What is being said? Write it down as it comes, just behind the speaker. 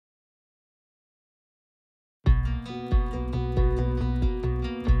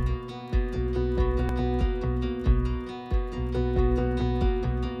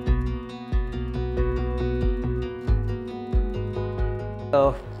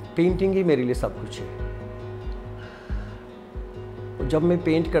Painting ही मेरे लिए सब कुछ है। जब मैं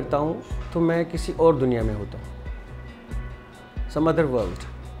पेंट करता हूँ तो मैं किसी और दुनिया में होता हूँ, some other world.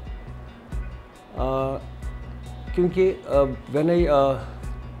 क्योंकि when I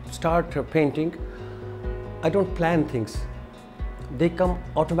start painting, I don't plan things. They come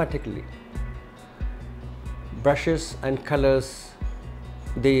automatically. Brushes and colors,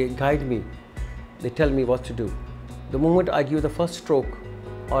 they guide me. They tell me what to do. The moment I give the first stroke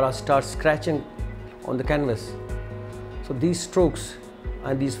or I start scratching on the canvas, so these strokes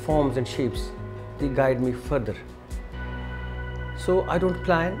and these forms and shapes, they guide me further. So I don't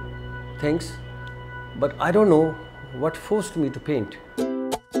plan things, but I don't know what forced me to paint.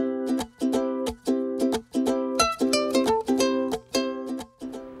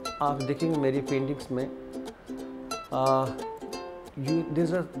 आप देखेंगे मेरी paintings में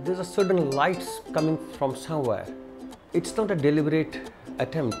there's a sudden lights coming from somewhere. It's not a deliberate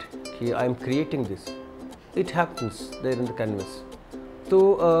attempt कि I am creating this. It happens there in the canvas. तो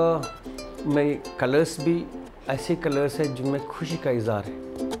मेरे colours भी ऐसे colours हैं जिनमें खुशी का इज़हार है।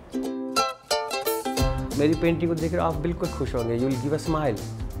 मेरी पेंटिंग को देखकर आप बिल्कुल खुश होंगे, you will give a smile.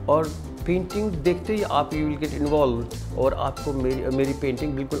 और पेंटिंग देखते ही आप यू विल गेट इन्वॉल्व और आपको मेरी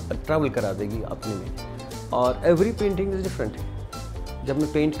पेंटिंग बिल्कुल ट्रैवल करा देगी अपने में। और एवरी पेंटिंग इज़ डिफरेंट है। जब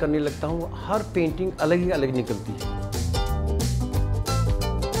मैं पेंट करने लगता हूँ हर पेंटिंग अलग ही अलग निकलती है।